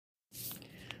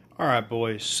Alright,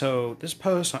 boys, so this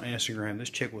post on Instagram, this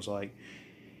chick was like,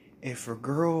 if a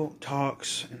girl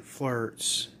talks and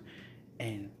flirts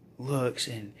and looks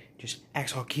and just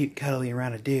acts all cute, cuddly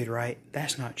around a dude, right?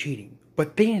 That's not cheating.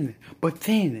 But then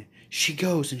she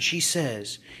goes and she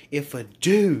says, if a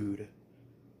dude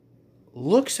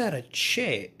looks at a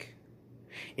chick,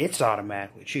 it's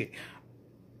automatically cheating.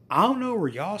 I don't know where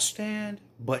y'all stand,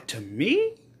 but to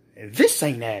me, this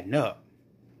ain't adding up.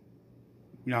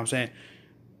 You know what I'm saying?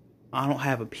 I don't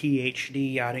have a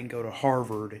PhD. I didn't go to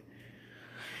Harvard.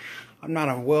 I'm not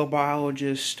a well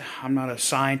biologist. I'm not a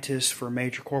scientist for a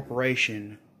major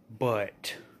corporation.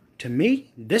 But to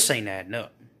me, this ain't adding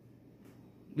up.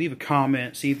 Leave a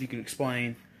comment. See if you can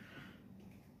explain.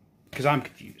 Because I'm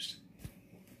confused.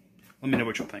 Let me know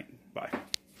what you'll think. Bye.